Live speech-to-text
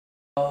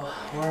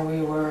where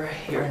we were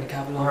here in the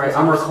capital. Alright,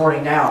 I'm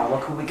recording now.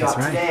 Look who we got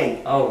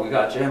today. Oh, we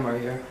got Jim right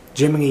here.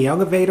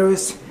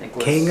 JimLiElevators,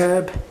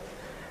 Caleb,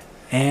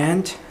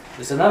 and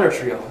there's another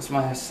trio. It's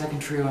my second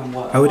trio in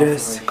what?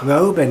 Otis,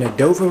 Globe, and a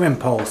Dover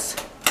Impulse.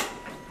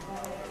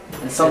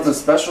 And something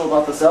special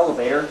about this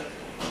elevator.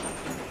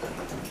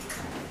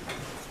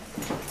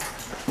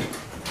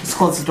 Let's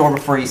close the door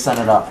before you set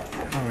it up.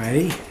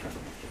 Alrighty.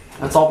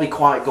 Let's all be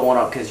quiet going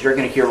up because you're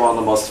going to hear one of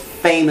the most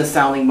famous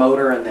sounding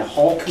motor in the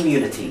whole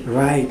community.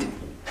 Right.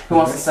 Who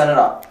wants to set it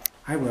up?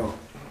 I will.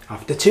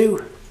 Off to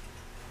 2.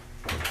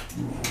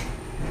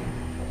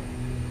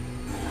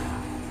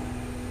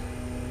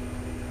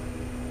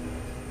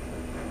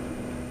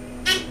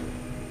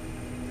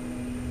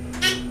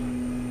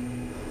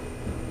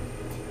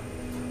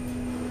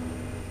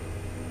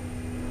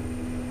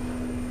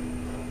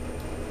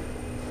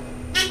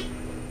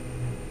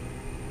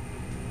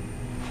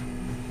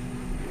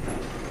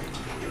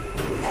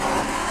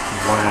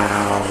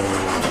 Wow.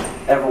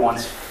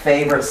 Everyone's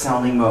favorite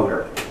sounding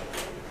motor.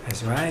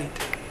 That's right.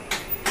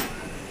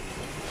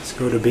 Let's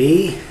go to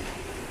B.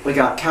 We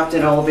got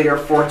Captain Elevator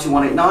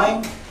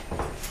 42189.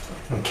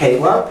 And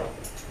Caleb.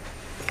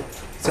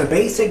 It's a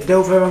basic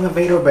Dover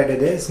elevator, but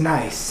it is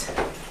nice.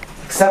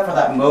 Except for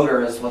that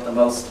motor is what the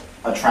most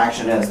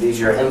attraction is.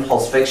 These are your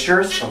impulse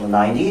fixtures from the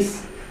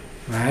 90s.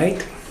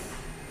 Right.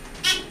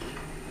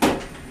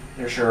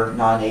 There's your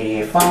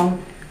 988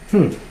 phone.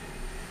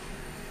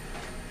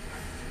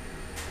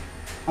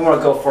 I'm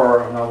gonna go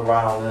for another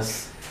ride on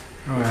this.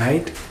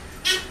 Alright.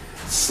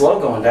 It's slow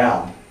going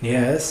down.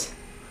 Yes.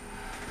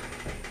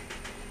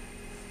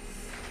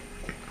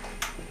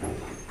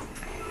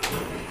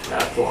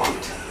 That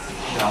blocked.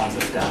 That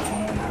one's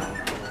definitely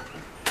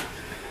not.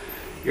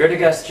 You're the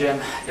guest,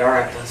 Jim.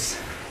 Direct us.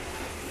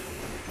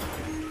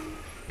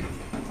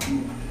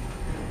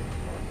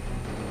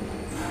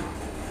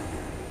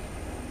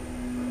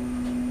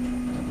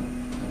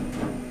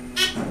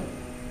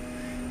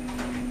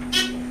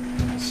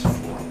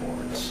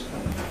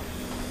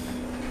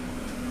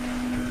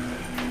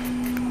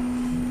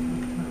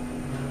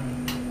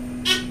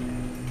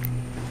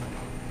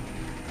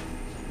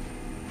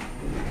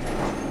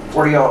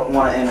 Where do y'all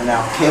want to in and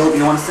out? Caleb,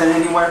 you want to send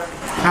anywhere?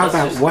 How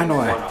about 1 hour?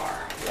 1 hour.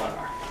 1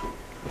 hour.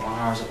 1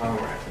 hour's about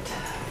right.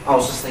 I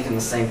was just thinking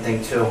the same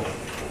thing too.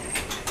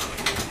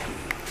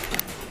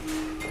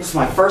 This is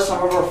my first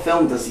time I've ever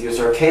filmed this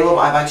user. Caleb,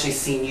 I've actually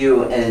seen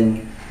you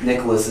in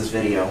Nicholas's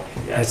video.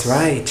 Yes. That's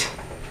right.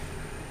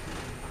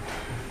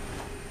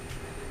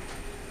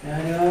 Yeah,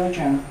 I do have a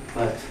channel,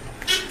 but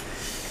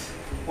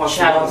Watch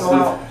channel's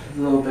a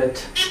little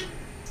bit.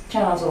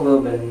 Channel's a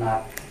little bit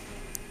not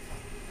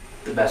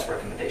the best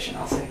recommendation,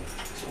 I'll say.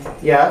 So.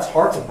 Yeah, it's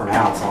hard to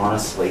pronounce,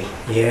 honestly.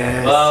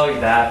 Yes. Oh,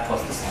 that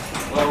plus this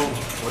one.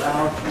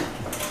 Well,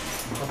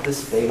 not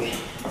this big.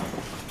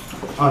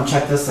 Oh,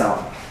 check this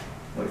out.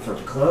 Wait for it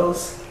to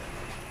close.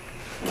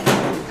 It's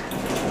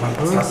got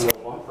the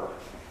old bumper.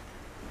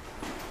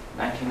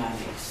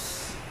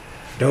 1990s.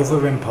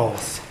 Dover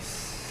Impulse.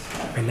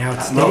 An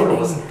That motor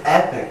was outstanding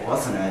epic,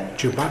 wasn't it?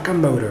 Chewbacca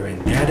motor,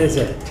 and that is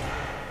it.